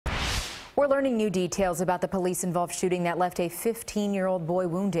We're learning new details about the police-involved shooting that left a 15-year-old boy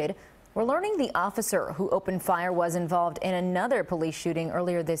wounded. We're learning the officer who opened fire was involved in another police shooting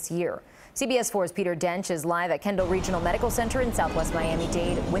earlier this year. CBS 4's Peter Dench is live at Kendall Regional Medical Center in Southwest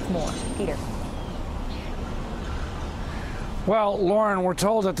Miami-Dade with more. Peter. Well, Lauren, we're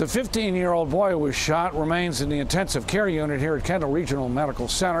told that the 15-year-old boy who was shot remains in the intensive care unit here at Kendall Regional Medical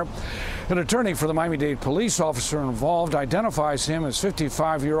Center. An attorney for the Miami-Dade police officer involved identifies him as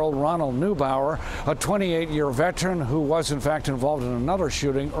 55-year-old Ronald Neubauer, a 28-year veteran who was in fact involved in another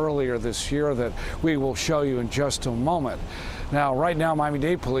shooting earlier this year that we will show you in just a moment. Now, right now,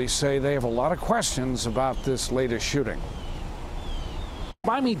 Miami-Dade police say they have a lot of questions about this latest shooting.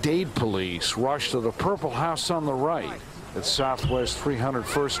 Miami-Dade police rushed to the Purple House on the right at Southwest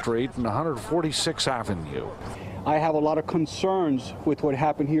 301st Street and 146th Avenue. I have a lot of concerns with what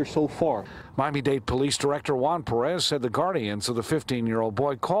happened here so far. Miami-Dade Police Director Juan Perez said the guardians of the 15-year-old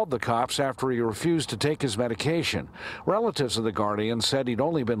boy called the cops after he refused to take his medication. Relatives of the guardian said he'd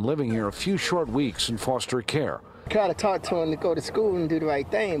only been living here a few short weeks in foster care. Try to talk to him to go to school and do the right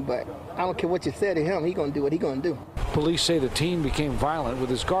thing, but I don't care what you say to him, he's going to do what he's going to do. Police say the teen became violent with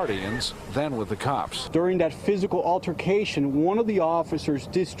his guardians, then with the cops. During that physical altercation, one of the officers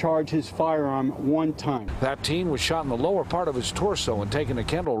discharged his firearm one time. That teen was shot in the lower part of his torso and taken to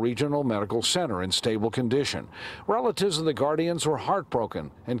Kendall Regional Medical Center in stable condition. Relatives of the guardians were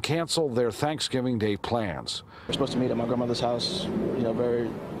heartbroken and canceled their Thanksgiving Day plans. We're supposed to meet at my grandmother's house,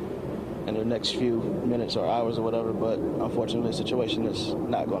 in the next few minutes or hours or whatever, but unfortunately the situation is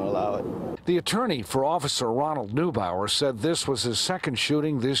not going to allow it. The attorney for Officer Ronald Neubauer said this was his second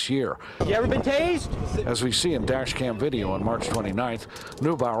shooting this year. You ever been tased? As we see in dash cam video on March 29th,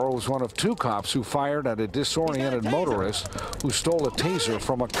 Neubauer was one of two cops who fired at a disoriented motorist who stole a taser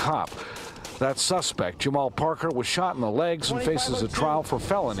from a cop. That suspect, Jamal Parker, was shot in the legs and faces a trial for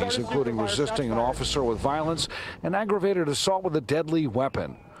felonies, including resisting an officer with violence and aggravated assault with a deadly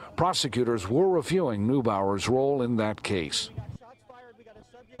weapon. Prosecutors were reviewing Neubauer's role in that case.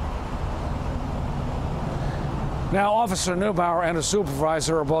 Now, Officer Neubauer and a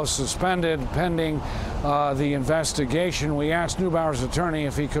supervisor are both suspended pending the investigation. We asked Neubauer's attorney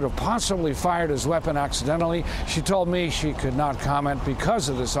if he could have possibly fired his weapon accidentally. She told me she could not comment because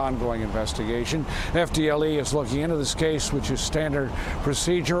of this ongoing investigation. FDLE is looking into this case, which is standard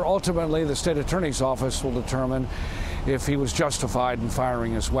procedure. Ultimately, the state attorney's office will determine if he was justified in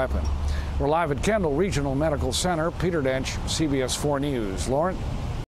firing his weapon. We're live at Kendall Regional Medical Center. Peter Dench, CBS 4 News. Lauren?